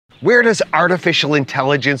Where does artificial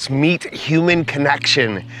intelligence meet human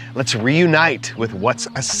connection? Let's reunite with what's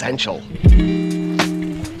essential.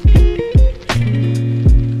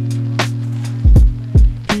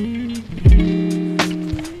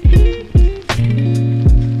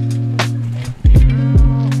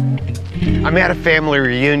 I'm at a family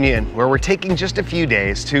reunion where we're taking just a few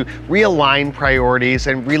days to realign priorities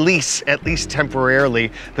and release, at least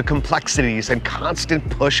temporarily, the complexities and constant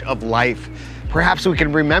push of life. Perhaps we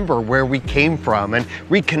can remember where we came from and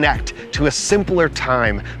reconnect to a simpler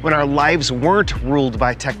time when our lives weren't ruled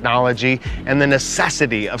by technology and the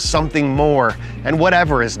necessity of something more and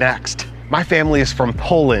whatever is next. My family is from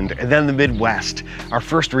Poland and then the Midwest. Our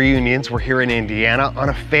first reunions were here in Indiana on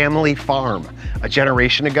a family farm. A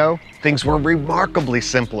generation ago, things were remarkably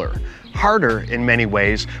simpler, harder in many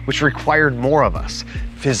ways, which required more of us.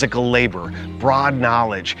 Physical labor, broad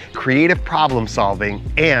knowledge, creative problem solving,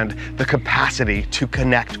 and the capacity to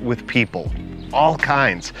connect with people. All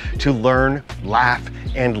kinds, to learn, laugh,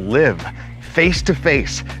 and live face to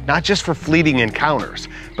face, not just for fleeting encounters,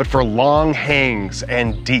 but for long hangs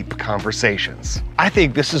and deep conversations. I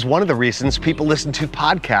think this is one of the reasons people listen to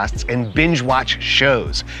podcasts and binge watch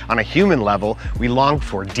shows. On a human level, we long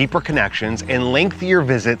for deeper connections and lengthier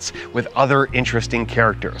visits with other interesting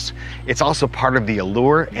characters. It's also part of the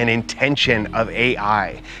allure and intention of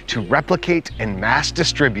AI to replicate and mass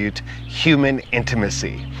distribute human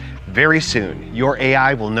intimacy. Very soon, your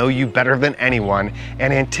AI will know you better than anyone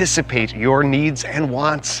and anticipate your needs and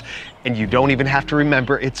wants, and you don't even have to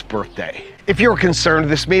remember its birthday. If you're concerned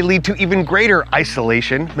this may lead to even greater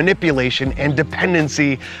isolation, manipulation, and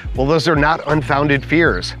dependency, well, those are not unfounded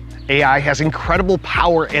fears. AI has incredible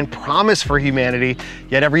power and promise for humanity,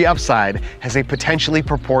 yet every upside has a potentially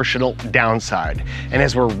proportional downside. And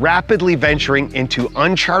as we're rapidly venturing into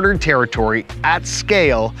uncharted territory at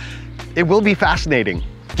scale, it will be fascinating.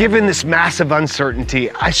 Given this massive uncertainty,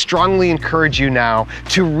 I strongly encourage you now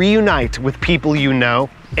to reunite with people you know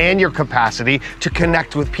and your capacity to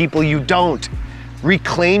connect with people you don't.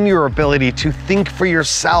 Reclaim your ability to think for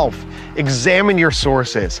yourself, examine your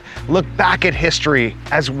sources, look back at history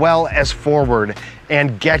as well as forward,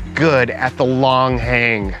 and get good at the long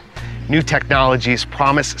hang. New technologies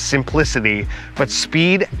promise simplicity, but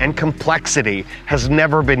speed and complexity has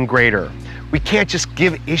never been greater. We can't just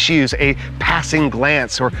give issues a passing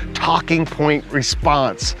glance or talking point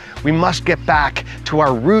response. We must get back to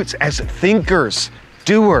our roots as thinkers,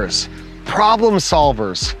 doers, problem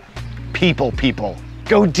solvers, people.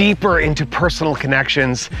 Go deeper into personal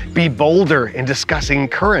connections, be bolder in discussing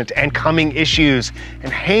current and coming issues,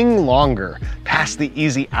 and hang longer past the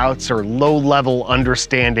easy outs or low-level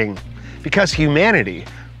understanding. Because humanity,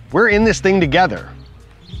 we're in this thing together.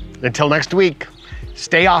 Until next week,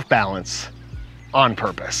 stay off balance on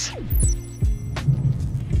purpose.